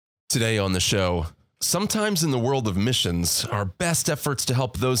Today on the show, sometimes in the world of missions, our best efforts to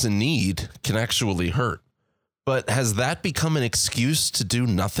help those in need can actually hurt. But has that become an excuse to do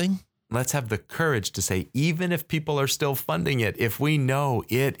nothing? Let's have the courage to say, even if people are still funding it, if we know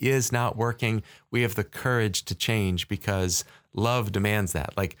it is not working, we have the courage to change because love demands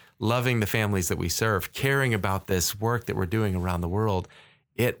that. Like loving the families that we serve, caring about this work that we're doing around the world,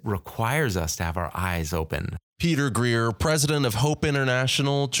 it requires us to have our eyes open. Peter Greer, president of Hope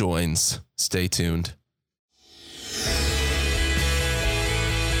International, joins. Stay tuned.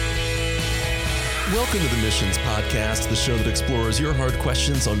 Welcome to the Missions Podcast, the show that explores your hard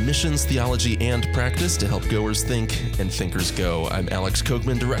questions on missions, theology, and practice to help goers think and thinkers go. I'm Alex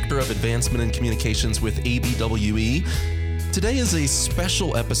Kochman, Director of Advancement and Communications with ABWE. Today is a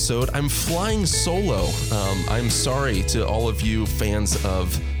special episode. I'm flying solo. I'm sorry to all of you fans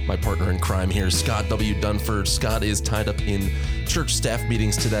of my partner in crime here, Scott W. Dunford. Scott is tied up in church staff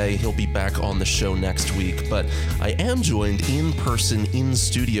meetings today. He'll be back on the show next week, but I am joined in person in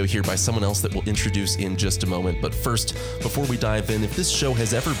studio here by someone else that we'll introduce in just a moment. But first, before we dive in, if this show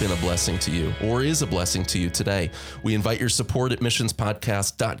has ever been a blessing to you or is a blessing to you today, we invite your support at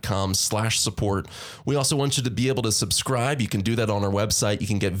missionspodcast.com/support. We also want you to be able to subscribe. You can do that on our website. You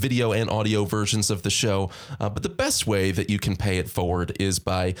can get video and audio versions of the show. But the best way that you can pay it forward is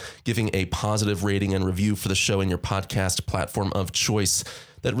by giving a positive rating and review for the show in your podcast platform of choice.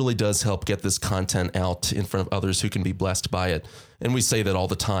 That really does help get this content out in front of others who can be blessed by it. And we say that all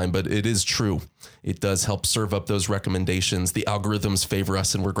the time, but it is true. It does help serve up those recommendations. The algorithms favor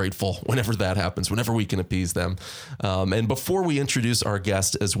us, and we're grateful whenever that happens, whenever we can appease them. And before we introduce our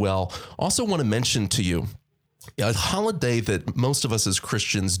guest as well, also want to mention to you, a holiday that most of us as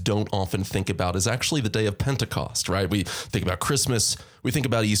Christians don't often think about is actually the day of Pentecost, right? We think about Christmas, we think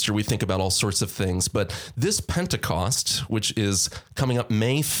about Easter, we think about all sorts of things. But this Pentecost, which is coming up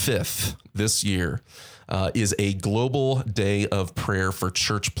May 5th this year, is a global day of prayer for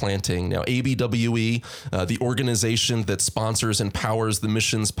church planting. Now, ABWE, the organization that sponsors and powers the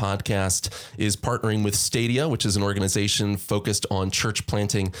Missions Podcast, is partnering with Stadia, which is an organization focused on church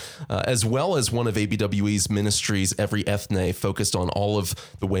planting, as well as one of ABWE's ministries, Every Ethne, focused on all of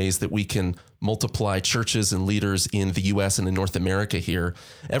the ways that we can multiply churches and leaders in the U.S. and in North America here.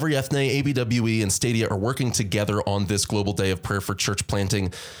 Every Ethne, ABWE, and Stadia are working together on this global day of prayer for church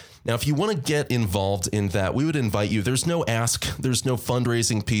planting. Now, if you want to get involved in that, we would invite you. There's no ask. There's no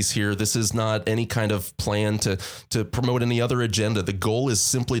fundraising piece here. This is not any kind of plan to promote any other agenda. The goal is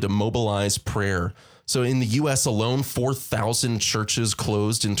simply to mobilize prayer. So in the U.S. alone, 4,000 churches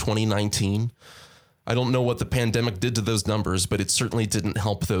closed in 2019. I don't know what the pandemic did to those numbers, but it certainly didn't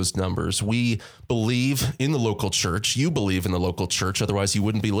help those numbers. We believe in the local church. You believe in the local church. Otherwise, you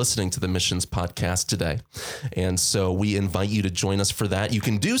wouldn't be listening to the Missions Podcast today. And so we invite you to join us for that. You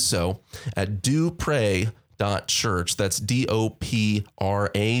can do so at dopray.church. That's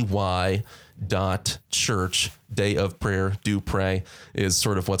DOPRAY.church. Day of prayer, do pray is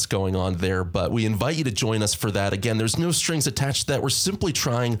sort of what's going on there. But we invite you to join us for that. Again, there's no strings attached to that. We're simply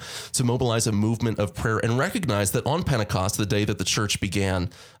trying to mobilize a movement of prayer and recognize that on Pentecost, the day that the church began,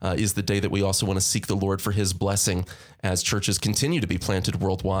 is the day that we also want to seek the Lord for his blessing as churches continue to be planted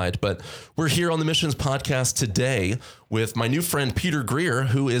worldwide. But we're here on the Missions Podcast today with my new friend, Peter Greer,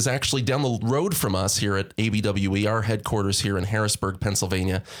 who is actually down the road from us here at ABWE, our headquarters here in Harrisburg,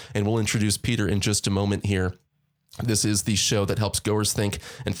 Pennsylvania. And we'll introduce Peter in just a moment here. This is the show that helps goers think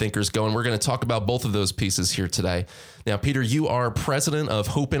and thinkers go, and we're going to talk about both of those pieces here today. Now, Peter, you are president of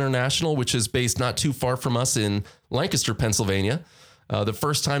Hope International, which is based not too far from us in Lancaster, Pennsylvania. The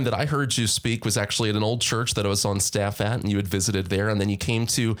first time that I heard you speak was actually at an old church that I was on staff at, and you had visited there, and then you came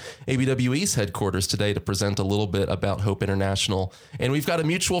to ABWE's headquarters today to present a little bit about Hope International. And we've got a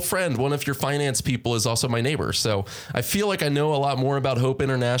mutual friend. One of your finance people is also my neighbor. So I feel like I know a lot more about Hope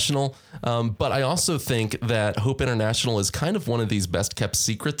International, but I also think that Hope International is kind of one of these best kept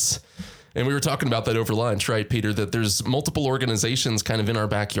secrets. And we were talking about that over lunch, right, Peter, that there's multiple organizations kind of in our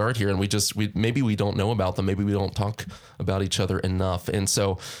backyard here, and we maybe we don't know about them. Maybe we don't talk about each other enough. And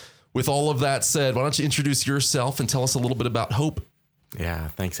so with all of that said, why don't you introduce yourself and tell us a little bit about Hope? Yeah,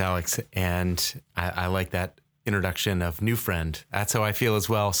 thanks, Alex. And I like that introduction of new friend. That's how I feel as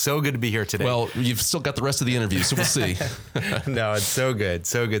well. So good to be here today. Well, you've still got the rest of the interview, so we'll see. No, it's so good.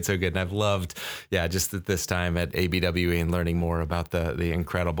 So good. So good. And I've loved, just at this time at ABWE and learning more about the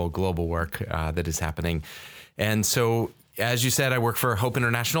incredible global work that is happening. And so, as you said, I work for Hope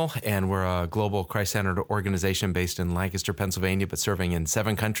International, and we're a global Christ-centered organization based in Lancaster, Pennsylvania, but serving in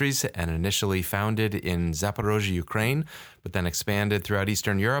 7 countries, and initially founded in Zaporozhye, Ukraine, but then expanded throughout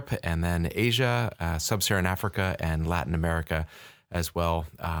Eastern Europe, and then Asia, Sub-Saharan Africa, and Latin America. as well.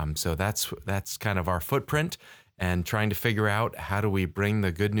 So that's kind of our footprint, and trying to figure out how do we bring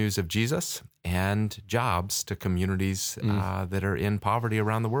the good news of Jesus and jobs to communities that are in poverty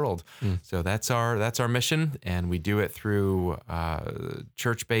around the world. So that's our mission, and we do it through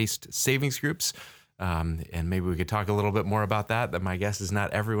church-based savings groups. And maybe we could talk a little bit more about that. That my guess is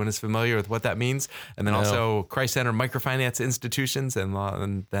not everyone is familiar with what that means. And then also Christ-centered microfinance institutions,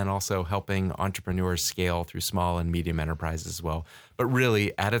 and then also helping entrepreneurs scale through small and medium enterprises as well. But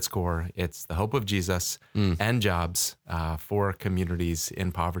really, at its core, it's the hope of Jesus and jobs for communities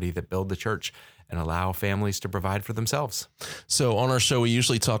in poverty that build the church and allow families to provide for themselves. So on our show, we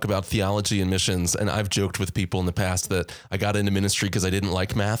usually talk about theology and missions. And I've joked with people in the past that I got into ministry because I didn't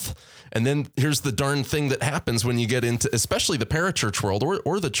like math. And then here's the darn thing that happens when you get into, especially the parachurch world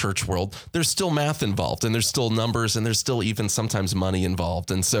or the church world, there's still math involved, and there's still numbers, and there's still even sometimes money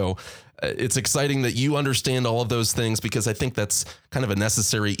involved. And so it's exciting that you understand all of those things, because I think that's kind of a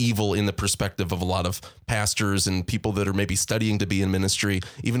necessary evil in the perspective of a lot of pastors and people that are maybe studying to be in ministry.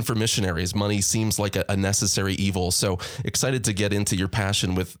 Even for missionaries, money seems like a necessary evil. So excited to get into your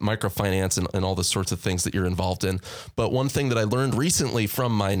passion with microfinance and all the sorts of things that you're involved in. But one thing that I learned recently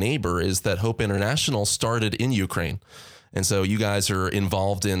from my neighbor is that Hope International started in Ukraine. And so you guys are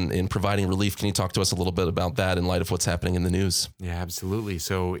involved in providing relief. Can you talk to us a little bit about that in light of what's happening in the news? Yeah, absolutely.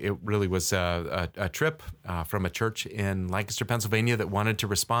 So it really was a trip from a church in Lancaster, Pennsylvania that wanted to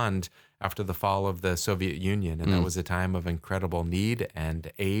respond after the fall of the Soviet Union. And that was a time of incredible need,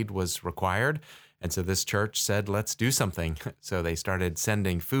 and aid was required. And so this church said, let's do something. So they started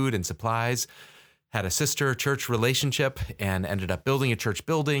sending food and supplies, had a sister church relationship, and ended up building a church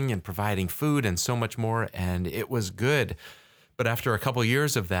building and providing food and so much more. And it was good. But after a couple of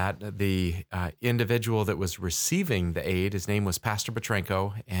years of that, the individual that was receiving the aid, his name was Pastor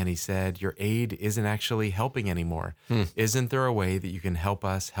Petrenko, and he said, your aid isn't actually helping anymore. Isn't there a way that you can help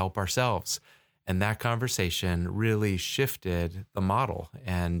us help ourselves? And that conversation really shifted the model.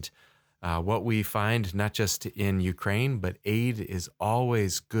 And what we find, not just in Ukraine, but aid is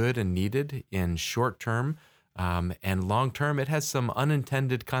always good and needed in short term, and long term. It has some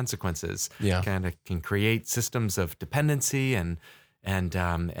unintended consequences. Yeah, kind of can create systems of dependency and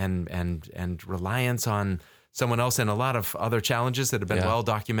reliance on someone else, and a lot of other challenges that have been well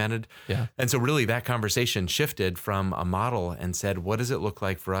documented. Yeah. And so really that conversation shifted from a model and said, what does it look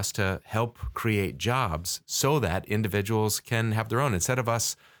like for us to help create jobs so that individuals can have their own, instead of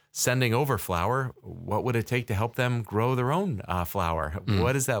us sending over flour, what would it take to help them grow their own flour?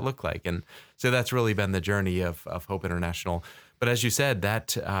 What does that look like? And so that's really been the journey of Hope International. But as you said,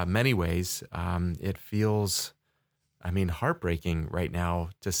 that many ways, it feels, heartbreaking right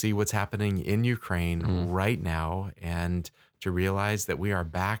now to see what's happening in Ukraine right now, and to realize that we are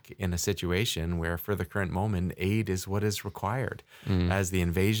back in a situation where for the current moment, aid is what is required. As the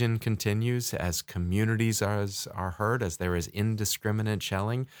invasion continues, as communities are hurt, as there is indiscriminate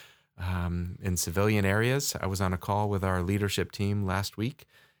shelling in civilian areas. I was on a call with our leadership team last week,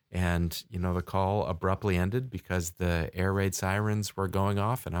 and the call abruptly ended because the air raid sirens were going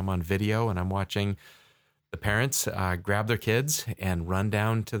off, and I'm on video and I'm watching the parents grab their kids and run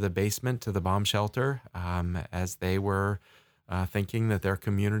down to the basement, to the bomb shelter, as they were thinking that their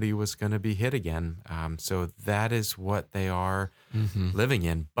community was going to be hit again. So that is what they are living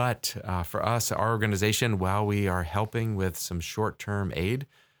in. But for us, our organization, while we are helping with some short-term aid,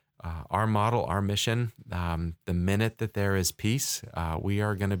 our model, our mission, the minute that there is peace, we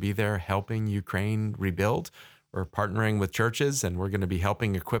are going to be there helping Ukraine rebuild. We're partnering with churches, and we're going to be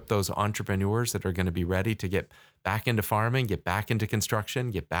helping equip those entrepreneurs that are going to be ready to get back into farming, get back into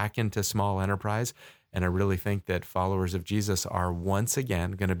construction, get back into small enterprise. And I really think that followers of Jesus are once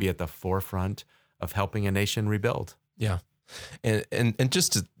again going to be at the forefront of helping a nation rebuild. Yeah. And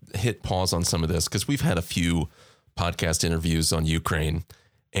just to hit pause on some of this, because we've had a few podcast interviews on Ukraine,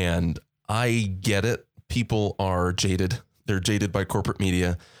 and I get it. People are jaded. They're jaded by corporate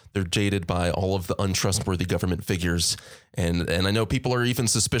media. They're jaded by all of the untrustworthy government figures. And I know people are even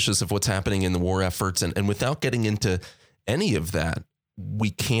suspicious of what's happening in the war efforts. And without getting into any of that, we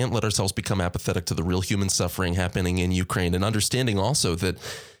can't let ourselves become apathetic to the real human suffering happening in Ukraine, and understanding also that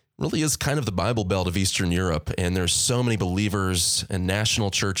really is kind of the Bible Belt of Eastern Europe. And there's so many believers and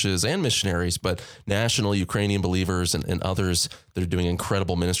national churches and missionaries, but national Ukrainian believers and others that are doing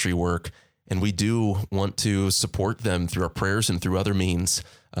incredible ministry work. And we do want to support them through our prayers and through other means.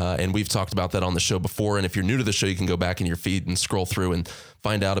 And we've talked about that on the show before. And if you're new to the show, you can go back in your feed and scroll through and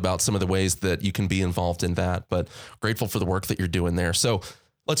find out about some of the ways that you can be involved in that. But grateful for the work that you're doing there. So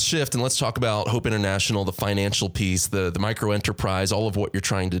let's shift and let's talk about Hope International, the financial piece, the micro enterprise, all of what you're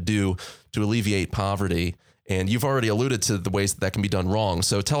trying to do to alleviate poverty. And you've already alluded to the ways that can be done wrong.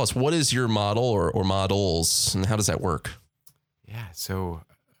 So tell us, what is your model or models, and how does that work? Yeah, so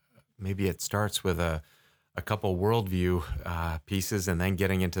maybe it starts with a couple worldview pieces and then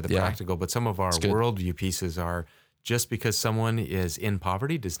getting into the practical. But some of our worldview pieces are, just because someone is in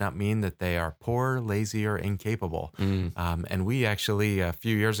poverty does not mean that they are poor, lazy, or incapable. And we actually, a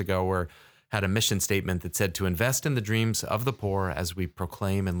few years ago, had a mission statement that said to invest in the dreams of the poor as we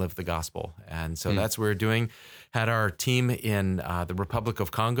proclaim and live the gospel. And so that's what we're doing. Had our team in the Republic of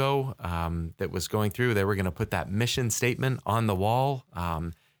Congo that was going through, they were going to put that mission statement on the wall.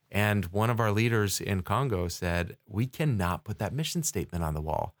 And one of our leaders in Congo said, "We cannot put that mission statement on the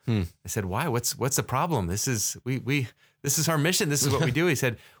wall." I said, "Why? What's the problem? This is this is our mission. This is what we do." He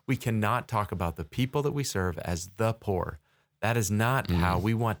said, "We cannot talk about the people that we serve as the poor. That is not how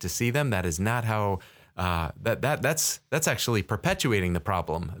we want to see them. That is not how that's actually perpetuating the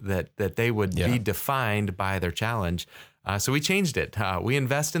problem that they would be defined by their challenge." So we changed it. We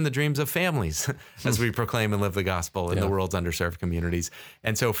invest in the dreams of families as we proclaim and live the gospel in the world's underserved communities.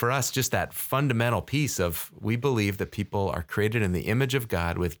 And so for us, just that fundamental piece of, we believe that people are created in the image of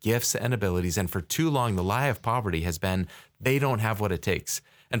God with gifts and abilities. And for too long, the lie of poverty has been, they don't have what it takes.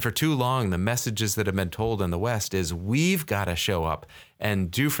 And for too long, the messages that have been told in the West is, we've got to show up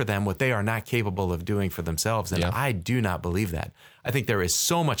and do for them what they are not capable of doing for themselves. And I do not believe that. I think there is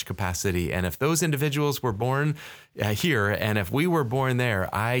so much capacity. And if those individuals were born here, and if we were born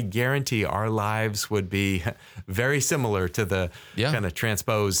there, I guarantee our lives would be very similar to the kind of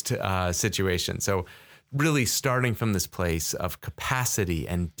transposed situation. So really starting from this place of capacity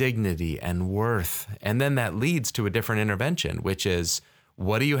and dignity and worth. And then that leads to a different intervention, which is,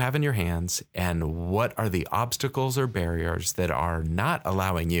 what do you have in your hands, and what are the obstacles or barriers that are not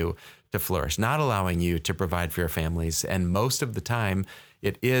allowing you to flourish, not allowing you to provide for your families? And most of the time,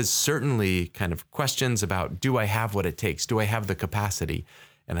 it is certainly kind of questions about, do I have what it takes? Do I have the capacity?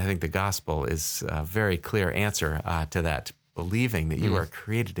 And I think the gospel is a very clear answer to that, believing that you are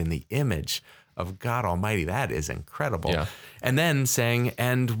created in the image of God Almighty. That is incredible. And then saying,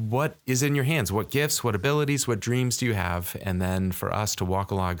 and what is in your hands? What gifts, what abilities, what dreams do you have? And then for us to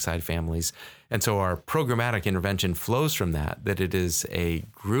walk alongside families. And so our programmatic intervention flows from that it is a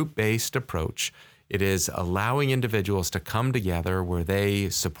group-based approach. It is allowing individuals to come together where they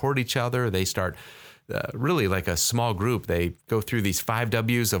support each other. They start really like a small group. They go through these 5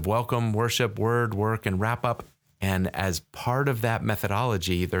 W's of welcome, worship, word, work, and wrap up. And as part of that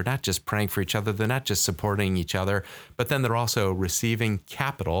methodology, they're not just praying for each other, they're not just supporting each other, but then they're also receiving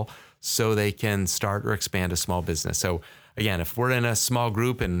capital so they can start or expand a small business. So again, if we're in a small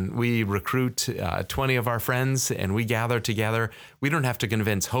group and we recruit 20 of our friends and we gather together, we don't have to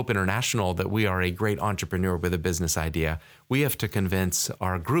convince Hope International that we are a great entrepreneur with a business idea. We have to convince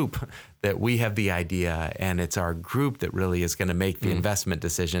our group that we have the idea, and it's our group that really is going to make the investment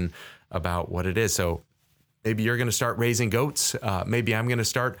decision about what it is. So maybe you're going to start raising goats. Maybe I'm going to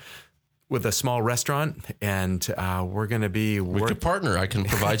start with a small restaurant, and we're going to be... We could partner. I can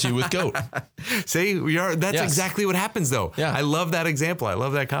provide you with goat. See, that's exactly what happens, though. I love that example. I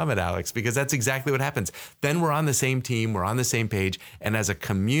love that comment, Alex, because that's exactly what happens. Then we're on the same team. We're on the same page. And as a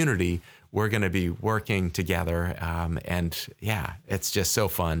community, we're going to be working together. And it's just so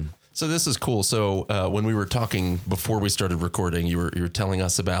fun. So this is cool. So when we were talking before we started recording, you were telling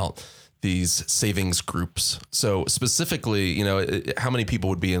us about these savings groups. So specifically, how many people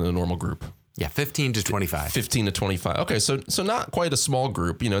would be in a normal group? 15 to 25. 15 to 25. Okay, so not quite a small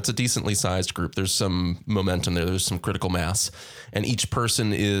group. It's a decently sized group. There's some momentum there. There's some critical mass. And each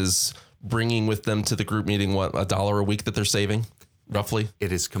person is bringing with them to the group meeting, $1 a week that they're saving, roughly?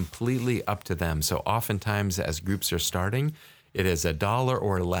 It is completely up to them. So oftentimes as groups are starting, it is $1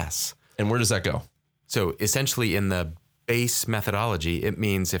 or less. And where does that go? So essentially in the base methodology, it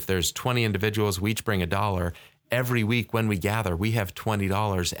means if there's 20 individuals, we each bring $1. Every week when we gather, we have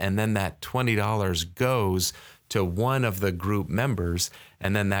 $20, and then that $20 goes to one of the group members,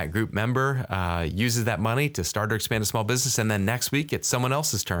 and then that group member uses that money to start or expand a small business, and then next week it's someone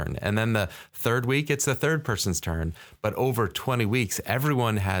else's turn, and then the third week it's the third person's turn. But over 20 weeks,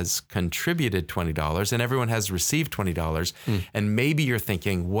 everyone has contributed $20, and everyone has received $20, and maybe you're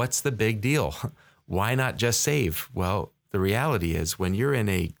thinking, what's the big deal? Why not just save? Well, the reality is when you're in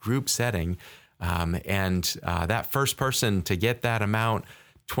a group setting and that first person to get that amount,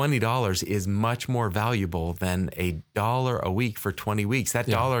 $20 is much more valuable than $1 a week for 20 weeks. That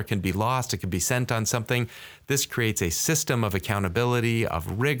dollar can be lost. It can be sent on something. This creates a system of accountability,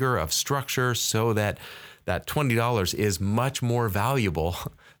 of rigor, of structure, so that that $20 is much more valuable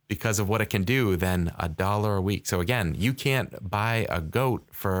because of what it can do than $1 a week. So again, you can't buy a goat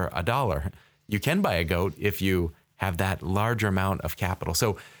for $1. you can buy a goat if you have that larger amount of capital.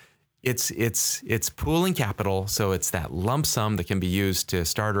 So it's pooling capital. So it's that lump sum that can be used to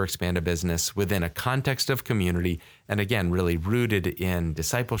start or expand a business within a context of community. And again, really rooted in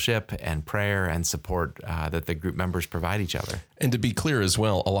discipleship and prayer and support that the group members provide each other. And to be clear as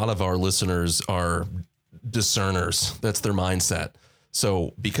well, a lot of our listeners are discerners. That's their mindset.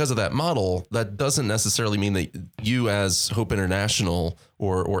 So because of that model, that doesn't necessarily mean that you as Hope International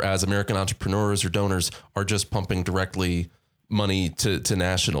or as American entrepreneurs or donors are just pumping directly money to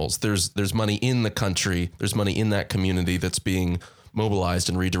nationals. There's money in the country. There's money in that community that's being mobilized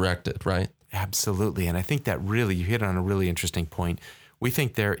and redirected, right? Absolutely. And I think that really, you hit on a really interesting point. We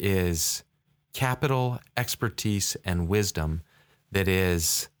think there is capital, expertise, and wisdom that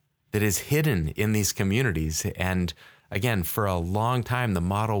is hidden in these communities. And again, for a long time, the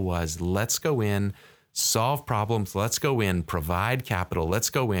model was, let's go in, solve problems. Let's go in, provide capital. Let's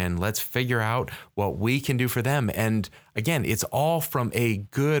go in, let's figure out what we can do for them. And again, it's all from a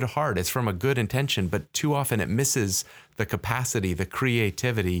good heart. It's from a good intention, but too often it misses the capacity, the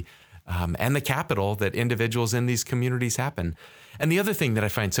creativity, and the capital that individuals in these communities happen. And the other thing that I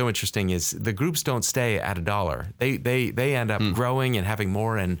find so interesting is the groups don't stay at $1. They end up growing and having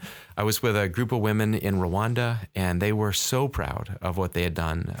more. And I was with a group of women in Rwanda, and they were so proud of what they had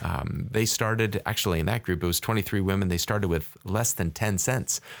done. They started, actually in that group, it was 23 women. They started with less than 10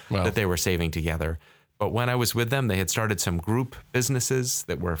 cents that they were saving together. But when I was with them, they had started some group businesses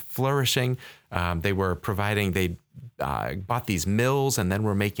that were flourishing. They were providing, they bought these mills and then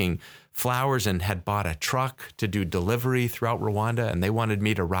were making flowers and had bought a truck to do delivery throughout Rwanda. And they wanted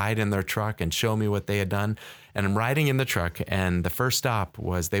me to ride in their truck and show me what they had done. And I'm riding in the truck. And the first stop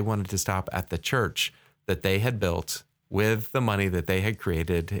was they wanted to stop at the church that they had built with the money that they had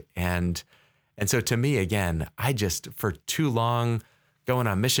created. And so to me, again, I just, for too long, going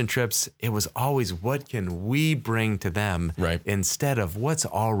on mission trips, it was always, what can we bring to them instead of what's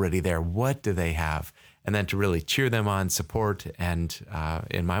already there? What do they have? And then to really cheer them on, support, and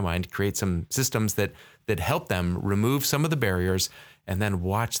in my mind, create some systems that help them remove some of the barriers, and then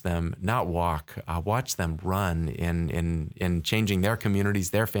watch them not walk, watch them run in changing their communities,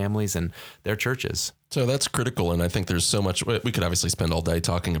 their families, and their churches. So that's critical, and I think there's so much, we could obviously spend all day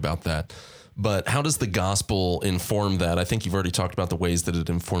talking about that. But how does the gospel inform that? I think you've already talked about the ways that it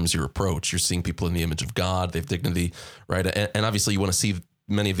informs your approach. You're seeing people in the image of God, they have dignity, right? And obviously you want to see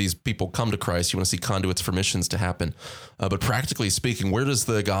many of these people come to Christ. You want to see conduits for missions to happen. But practically speaking, where does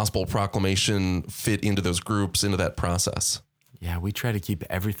the gospel proclamation fit into those groups, into that process? Yeah, we try to keep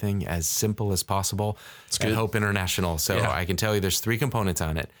everything as simple as possible at Hope International. So I can tell you there's 3 components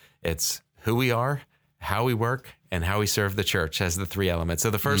on it. It's who we are, how we work, and how we serve the church as the 3 elements. So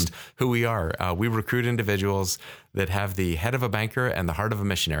the first, who we are, we recruit individuals that have the head of a banker and the heart of a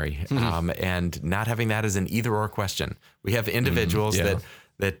missionary, and not having that as an either or question. We have individuals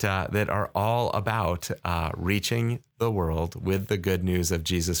that are all about reaching the world with the good news of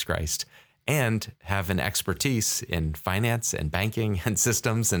Jesus Christ, and have an expertise in finance and banking and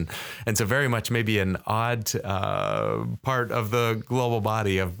systems. And so very much maybe an odd part of the global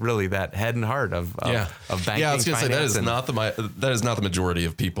body of really that head and heart of banking. Yeah, I was going to say that is not the majority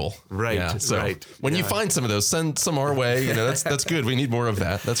of people. Right. Yeah, so right. When you find some of those, send some our way. You know, that's good. We need more of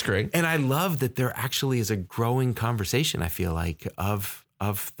that. That's great. And I love that there actually is a growing conversation, I feel like, of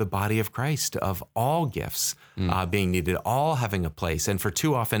the body of Christ, of all gifts being needed, all having a place. And for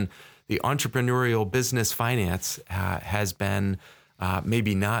too often, the entrepreneurial business finance has been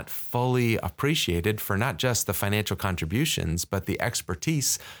maybe not fully appreciated for not just the financial contributions, but the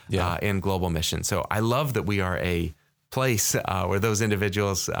expertise in global mission. So I love that we are a place where those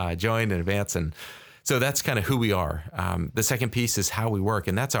individuals join and advance. And so that's kind of who we are. The second piece is how we work,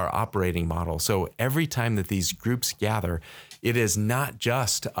 and that's our operating model. So every time that these groups gather, it is not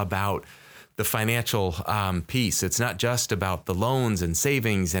just about the financial piece. It's not just about the loans and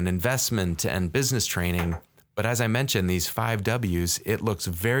savings and investment and business training. But as I mentioned, these 5 W's, it looks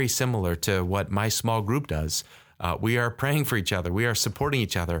very similar to what my small group does. We are praying for each other. We are supporting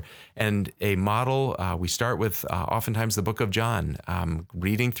each other. And a model, we start with oftentimes the book of John,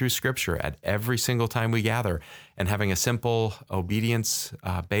 reading through scripture at every single time we gather, and having a simple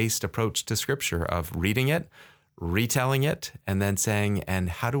obedience-based approach to scripture of reading it, retelling it, and then saying, and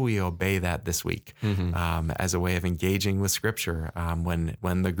how do we obey that this week as a way of engaging with scripture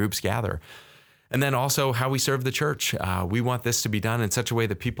when the groups gather. And then also how we serve the church. We want this to be done in such a way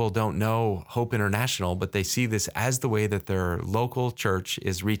that people don't know Hope International, but they see this as the way that their local church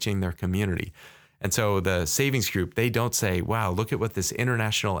is reaching their community. And so the savings group, they don't say, wow, look at what this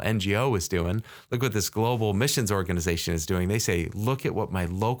international NGO is doing. Look what this global missions organization is doing. They say, look at what my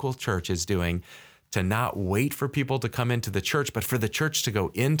local church is doing, to not wait for people to come into the church, but for the church to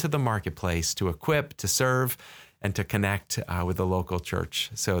go into the marketplace, to equip, to serve, and to connect with the local church.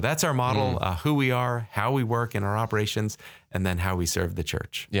 So that's our model, who we are, how we work in our operations, and then how we serve the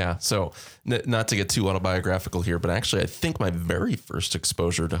church. Yeah. So not to get too autobiographical here, but actually I think my very first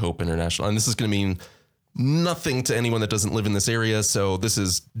exposure to Hope International, and this is going to mean nothing to anyone that doesn't live in this area. So this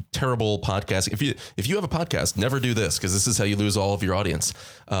is terrible podcasting. If you have a podcast, never do this, because this is how you lose all of your audience.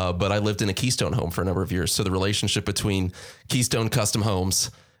 But I lived in a Keystone home for a number of years. So the relationship between Keystone Custom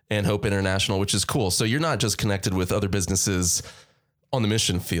Homes and Hope International, which is cool. So you're not just connected with other businesses on the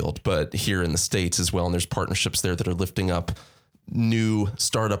mission field, but here in the States as well. And there's partnerships there that are lifting up new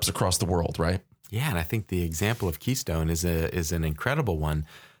startups across the world, right? Yeah. And I think the example of Keystone is an incredible one.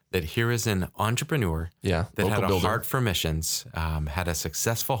 That here is an entrepreneur that had a heart for missions, had a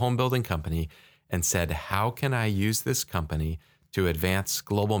successful home building company, and said, how can I use this company to advance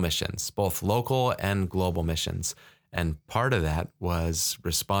global missions, both local and global missions? And part of that was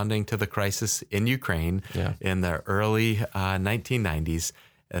responding to the crisis in Ukraine in the early 1990s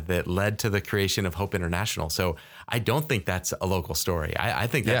that led to the creation of Hope International. So I don't think that's a local story. I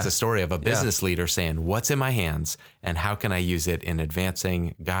think that's a story of a business leader saying, what's in my hands and how can I use it in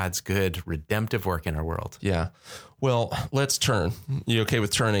advancing God's good redemptive work in our world? Yeah. Well, let's turn. You okay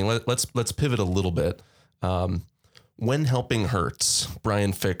with turning? Let's pivot a little bit. When Helping Hurts,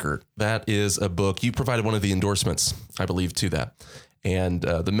 Brian Fickert. That is a book. You provided one of the endorsements, I believe, to that. And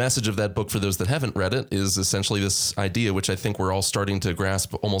the message of that book, for those that haven't read it, is essentially this idea, which I think we're all starting to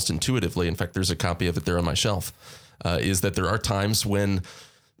grasp almost intuitively. In fact, there's a copy of it there on my shelf, is that there are times when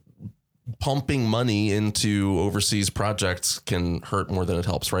pumping money into overseas projects can hurt more than it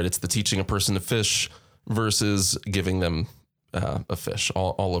helps, right? It's the teaching a person to fish versus giving them a fish,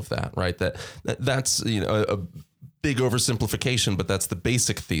 all of that, right? That's a big oversimplification, but that's the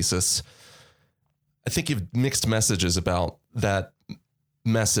basic thesis. I think you've mixed messages about that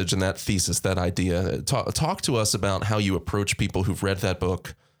message and that thesis, that idea. Talk to us about how you approach people who've read that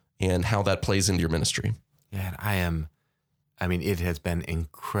book and how that plays into your ministry. Yeah, it has been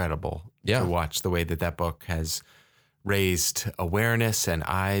incredible to watch the way that book has raised awareness and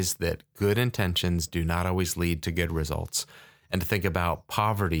eyes that good intentions do not always lead to good results. And to think about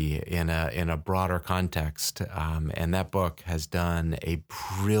poverty in a broader context. And that book has done a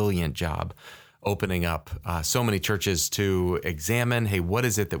brilliant job opening up so many churches to examine, hey, what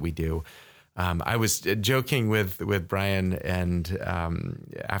is it that we do? I was joking with Brian, and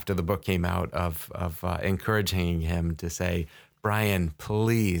after the book came out, of encouraging him to say, Brian,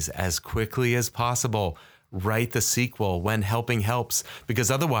 please, as quickly as possible, write the sequel, When Helping Helps, because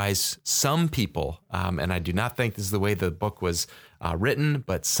otherwise some people, and I do not think this is the way the book was written,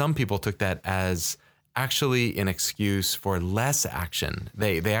 but some people took that as actually an excuse for less action.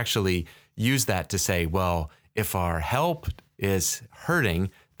 They actually use that to say, well, if our help is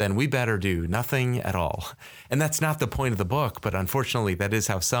hurting, then we better do nothing at all. And that's not the point of the book, but unfortunately that is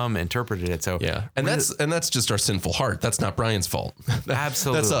how some interpreted it. So yeah, and that's just our sinful heart. That's not Brian's fault.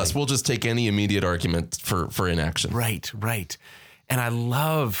 Absolutely. That's us. We'll just take any immediate argument for inaction. Right. And I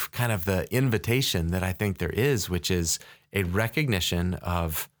love kind of the invitation that I think there is, which is a recognition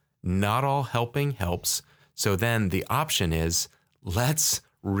of not all helping helps. So then the option is, let's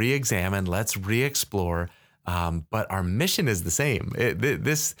re-examine, let's re-explore. But our mission is the same.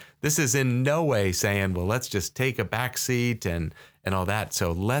 This is in no way saying, well, let's just take a back seat and all that.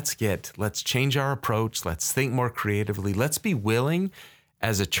 So let's change our approach. Let's think more creatively. Let's be willing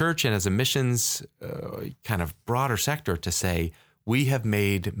as a church and as a missions kind of broader sector to say, we have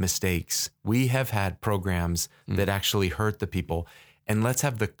made mistakes. We have had programs that actually hurt the people. And let's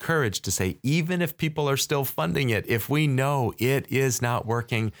have the courage to say, even if people are still funding it, if we know it is not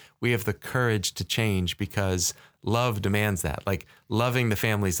working, we have the courage to change, because love demands that. Like loving the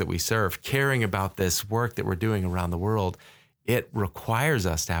families that we serve, caring about this work that we're doing around the world, it requires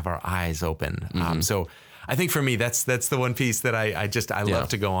us to have our eyes open. So I think for me, that's the one piece that I love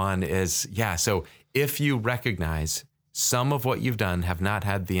to go on is, so if you recognize some of what you've done have not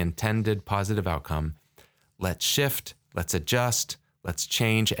had the intended positive outcome, let's shift, let's adjust, let's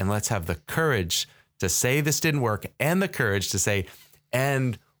change, and let's have the courage to say this didn't work, and the courage to say,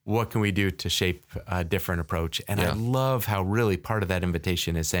 and what can we do to shape a different approach? And I love how really part of that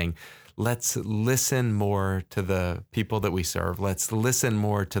invitation is saying, let's listen more to the people that we serve. Let's listen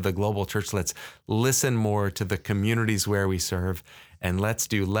more to the global church. Let's listen more to the communities where we serve. And let's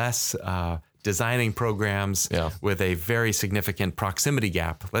do less designing programs with a very significant proximity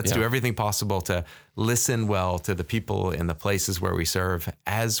gap. Let's do everything possible to listen well to the people in the places where we serve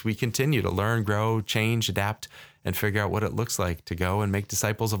as we continue to learn, grow, change, adapt, and figure out what it looks like to go and make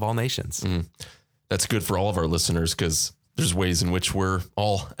disciples of all nations. That's good for all of our listeners, because there's ways in which we're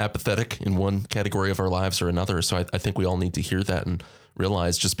all apathetic in one category of our lives or another. So I think we all need to hear that and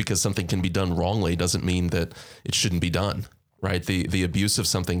realize just because something can be done wrongly doesn't mean that it shouldn't be done, right? The abuse of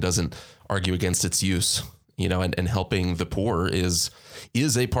something doesn't argue against its use, and helping the poor is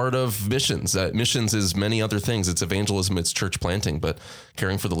a part of missions. Missions is many other things. It's evangelism, it's church planting, but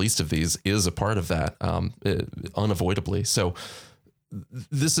caring for the least of these is a part of that, unavoidably. So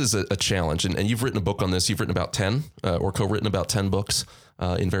this is a challenge, and you've written a book on this. You've written about 10 or co-written about 10 books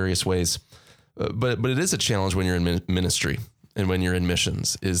in various ways. But it is a challenge when you're in ministry and when you're in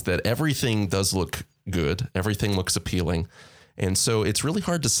missions, is that everything does look good. Everything looks appealing. And so it's really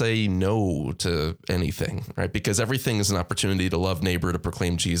hard to say no to anything, right? Because everything is an opportunity to love neighbor, to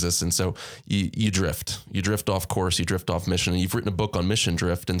proclaim Jesus. And so you drift off course, you drift off mission. And you've written a book on mission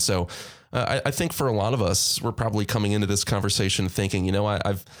drift. And so I think for a lot of us, we're probably coming into this conversation thinking,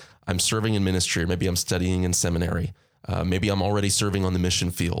 I'm serving in ministry, or maybe I'm studying in seminary. Maybe I'm already serving on the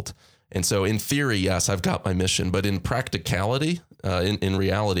mission field. And so in theory, yes, I've got my mission, but in practicality, in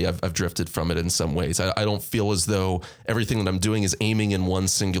reality, I've drifted from it in some ways. I don't feel as though everything that I'm doing is aiming in one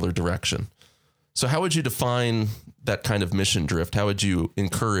singular direction. So how would you define that kind of mission drift? How would you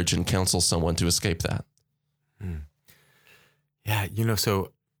encourage and counsel someone to escape that? Yeah,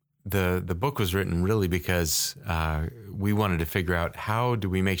 so the book was written really because we wanted to figure out, how do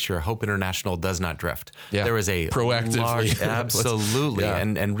we make sure Hope International does not drift? Yeah. There was a proactively, absolutely,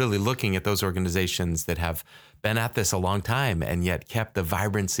 and really looking at those organizations that have been at this a long time and yet kept the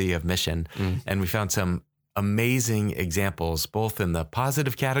vibrancy of mission. And we found some amazing examples, both in the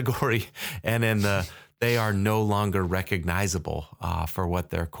positive category and in the they are no longer recognizable for what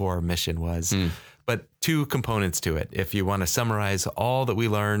their core mission was. But two components to it, if you want to summarize all that we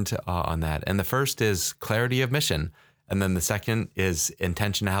learned on that. And the first is clarity of mission. And then the second is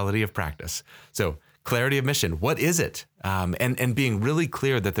intentionality of practice. So clarity of mission, what is it? And being really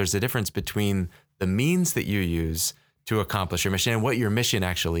clear that there's a difference between the means that you use to accomplish your mission and what your mission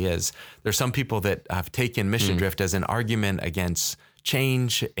actually is. There's some people that have taken mission drift as an argument against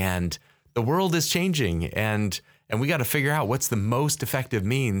change, and the world is changing, and we got to figure out what's the most effective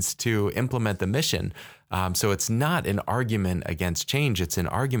means to implement the mission. So it's not an argument against change. It's an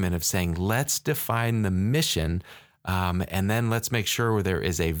argument of saying, let's define the mission, and then let's make sure there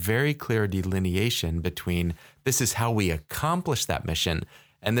is a very clear delineation between this is how we accomplish that mission,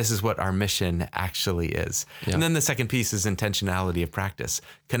 and this is what our mission actually is. Yeah. And then the second piece is intentionality of practice,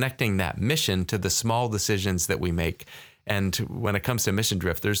 connecting that mission to the small decisions that we make. And when it comes to mission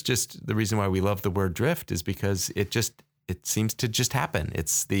drift, there's just the reason why we love the word drift is because it seems to just happen.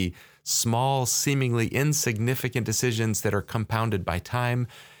 It's the small, seemingly insignificant decisions that are compounded by time.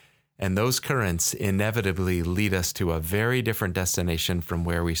 And those currents inevitably lead us to a very different destination from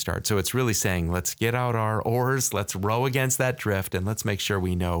where we start. So it's really saying, let's get out our oars, let's row against that drift, and let's make sure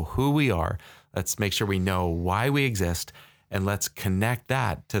we know who we are. Let's make sure we know why we exist. And let's connect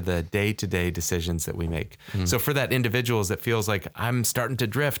that to the day-to-day decisions that we make. So for that individuals that feels like I'm starting to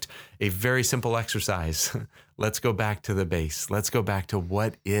drift, a very simple exercise. Let's go back to the base. Let's go back to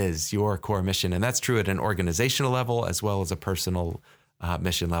what is your core mission. And that's true at an organizational level as well as a personal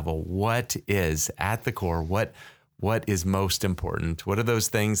mission level. What is at the core? What is most important? What are those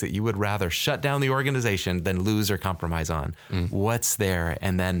things that you would rather shut down the organization than lose or compromise on? What's there?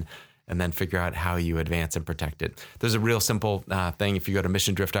 And then figure out how you advance and protect it. There's a real simple thing. If you go to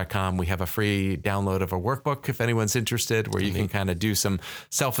missiondrift.com, we have a free download of a workbook if anyone's interested, where you can kind of do some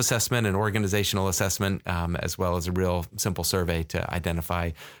self-assessment and organizational assessment, as well as a real simple survey to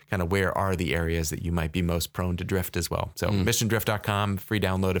identify kind of where are the areas that you might be most prone to drift as well. So missiondrift.com, free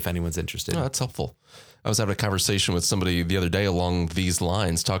download if anyone's interested. Oh, that's helpful. I was having a conversation with somebody the other day along these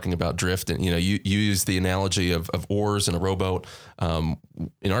lines, talking about drift. And, you use the analogy of oars in a rowboat.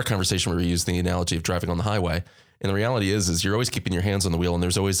 In our conversation, we used the analogy of driving on the highway. And the reality is you're always keeping your hands on the wheel, and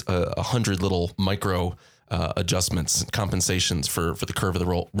there's always 100 little micro adjustments, compensations for the curve of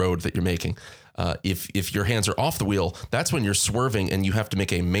the road that you're making. If your hands are off the wheel, that's when you're swerving and you have to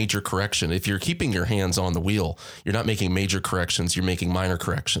make a major correction. If you're keeping your hands on the wheel, you're not making major corrections, you're making minor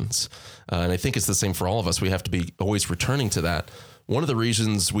corrections. And I think it's the same for all of us. We have to be always returning to that. One of the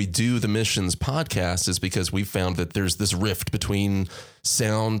reasons we do the Missions podcast is because we found that there's this rift between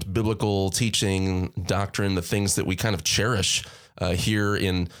sound biblical teaching, doctrine, the things that we kind of cherish Here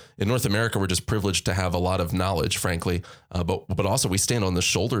in North America, we're just privileged to have a lot of knowledge, frankly. But also we stand on the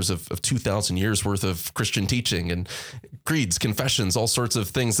shoulders of 2,000 years worth of Christian teaching and creeds, confessions, all sorts of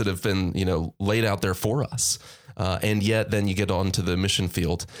things that have been, laid out there for us. And yet then you get onto the mission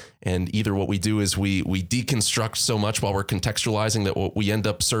field, and either what we do is we deconstruct so much while we're contextualizing that what we end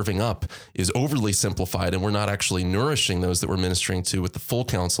up serving up is overly simplified, and we're not actually nourishing those that we're ministering to with the full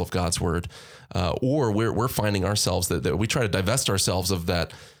counsel of God's word. Or we're finding ourselves that we try to divest ourselves of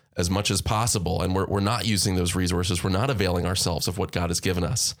that as much as possible, and we're not using those resources. We're not availing ourselves of what God has given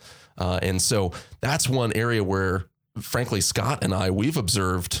us. And so that's one area where, frankly, Scott and we've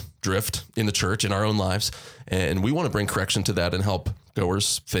observed drift in the church, in our own lives, and we want to bring correction to that and help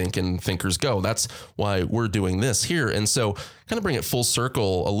goers think and thinkers go. That's why we're doing this here. And so kind of bring it full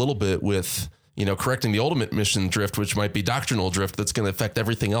circle a little bit with, correcting the ultimate mission drift, which might be doctrinal drift that's going to affect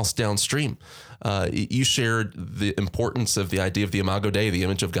everything else downstream. You shared the importance of the idea of the Imago Dei, the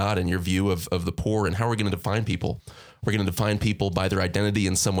image of God, and your view of the poor, and how we're going to define people. We're going to define people by their identity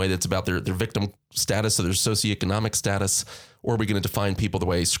in some way that's about their victim status or their socioeconomic status, or are we going to define people the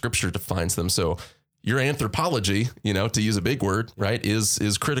way Scripture defines them? So your anthropology, to use a big word, right,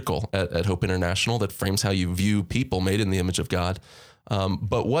 is critical at Hope International. That frames how you view people made in the image of God.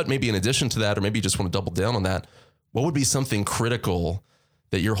 But what maybe in addition to that, or maybe you just want to double down on that, what would be something critical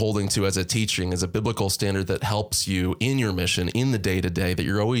that you're holding to as a teaching, as a biblical standard that helps you in your mission, in the day-to-day, that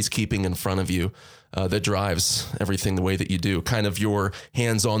you're always keeping in front of you, that drives everything the way that you do? Kind of your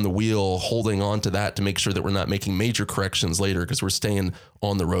hands on the wheel, holding on to that to make sure that we're not making major corrections later because we're staying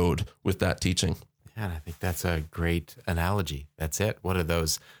on the road with that teaching. Yeah, and I think that's a great analogy. That's it. What are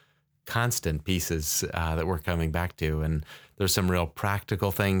those constant pieces that we're coming back to? And there's some real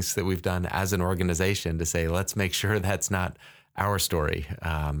practical things that we've done as an organization to say, let's make sure that's not our story.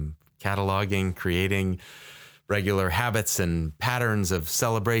 Cataloging, creating regular habits and patterns of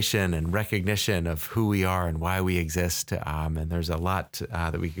celebration and recognition of who we are and why we exist. And there's a lot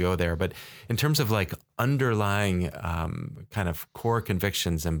that we could go there. But in terms of like underlying kind of core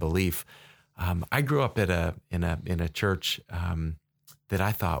convictions and belief, I grew up in a church that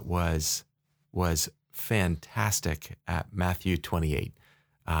I thought was fantastic at Matthew 28.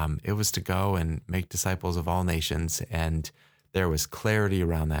 It was to go and make disciples of all nations, and there was clarity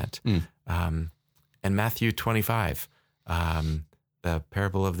around that. And Matthew 25, the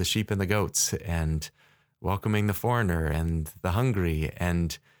parable of the sheep and the goats, and welcoming the foreigner and the hungry.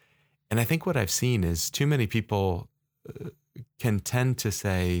 And I think what I've seen is too many people can tend to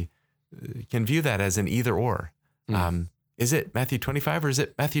say, can view that as an either or. Is it Matthew 25 or is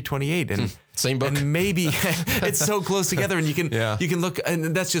it Matthew 28? And same book. And maybe it's so close together, and you can look,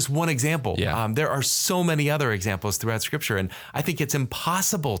 and that's just one example. Yeah. There are so many other examples throughout Scripture, and I think it's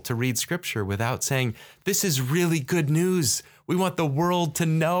impossible to read Scripture without saying, this is really good news. We want the world to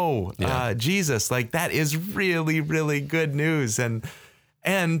know Jesus. Like, that is really, really good news.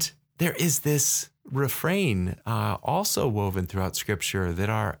 And there is this refrain also woven throughout Scripture that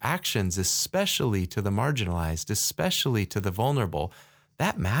our actions, especially to the marginalized, especially to the vulnerable,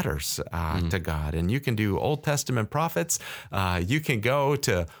 that matters to God. And you can do Old Testament prophets. You can go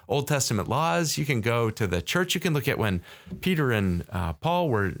to Old Testament laws. You can go to the church. You can look at when Peter and Paul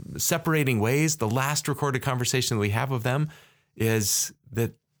were separating ways. The last recorded conversation that we have of them is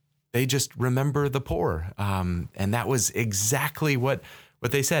that they just remember the poor. And that was exactly what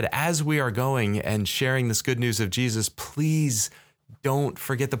they said. As we are going and sharing this good news of Jesus, please don't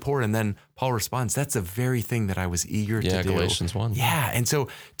forget the poor. And then Paul responds, that's the very thing that I was eager to do. Galatians 1. Yeah. And so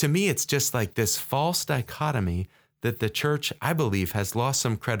to me, it's just like this false dichotomy that the church, I believe, has lost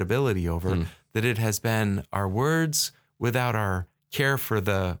some credibility over, that it has been our words without our care for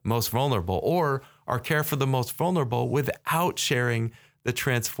the most vulnerable, or our care for the most vulnerable without sharing the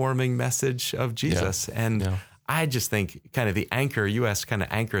transforming message of Jesus. I just think kind of the anchor, U.S. kind of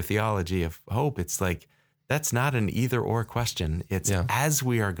anchor theology of hope, it's like, that's not an either or question. It's as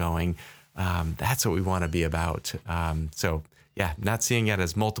we are going, that's what we want to be about. Not seeing it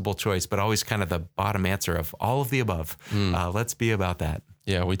as multiple choice, but always kind of the bottom answer of all of the above. Let's be about that.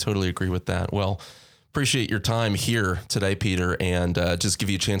 Yeah, we totally agree with that. Well, appreciate your time here today, Peter, and just give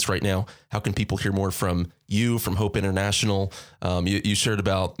you a chance right now. How can people hear more from you, from Hope International? You shared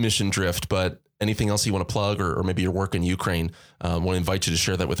about Mission Drift, but anything else you want to plug, or maybe your work in Ukraine? I want to invite you to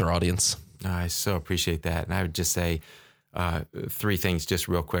share that with our audience. I so appreciate that. And I would just say three things just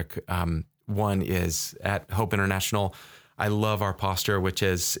real quick. One is at Hope International, I love our posture, which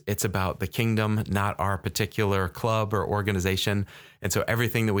is it's about the kingdom, not our particular club or organization. And so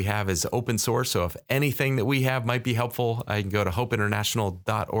everything that we have is open source. So if anything that we have might be helpful, I can go to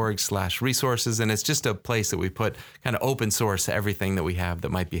hopeinternational.org/resources. And it's just a place that we put kind of open source everything that we have that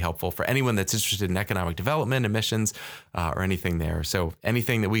might be helpful for anyone that's interested in economic development and missions or anything there. So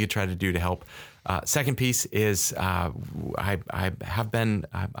anything that we could try to do to help. Second piece is I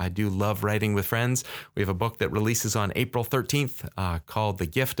do love writing with friends. We have a book that releases on April 13th called The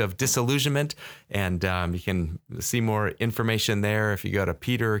Gift of Disillusionment. And you can see more information there if you go to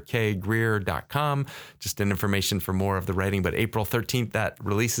peterkgreer.com, just an information for more of the writing. But April 13th, that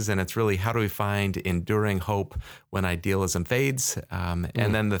releases, and it's really how do we find enduring hope when idealism fades? And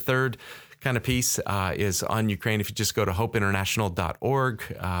then the third kind of piece is on Ukraine. If you just go to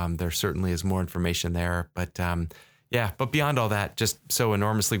hopeinternational.org, there certainly is more information there. But but beyond all that, just so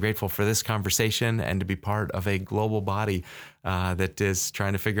enormously grateful for this conversation and to be part of a global body that is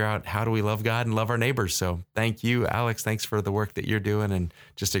trying to figure out how do we love God and love our neighbors. So thank you, Alex. Thanks for the work that you're doing, and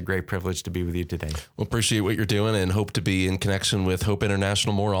just a great privilege to be with you today. Well, appreciate what you're doing and hope to be in connection with Hope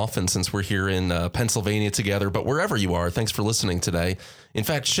International more often since we're here in Pennsylvania together. But wherever you are, thanks for listening today. In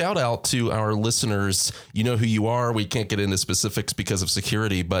fact, shout out to our listeners. You know who you are. We can't get into specifics because of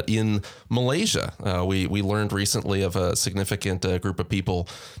security, but in Malaysia, we learned recently of a significant group of people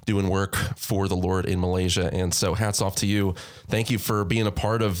doing work for the Lord in Malaysia. And so hats off to you. Thank you for being a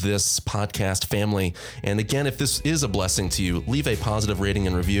part of this podcast family. And again, if this is a blessing to you, leave a positive rating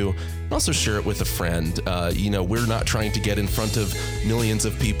and review, and also share it with a friend. We're not trying to get in front of millions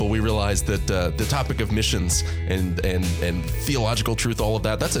of people. We realize that the topic of missions and theological truth, all of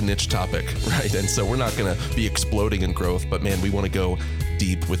that, that's a niche topic, right? And so we're not going to be exploding in growth, but man, we want to go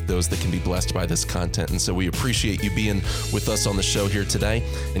deep with those that can be blessed by this content. And so we appreciate you being with us on the show here today.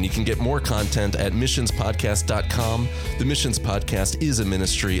 And you can get more content at missionspodcast.com. The Missions Podcast is a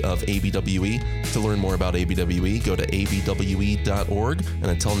ministry of ABWE. To learn more about ABWE, go to abwe.org. And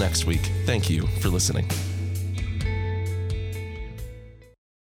until next week, thank you for listening.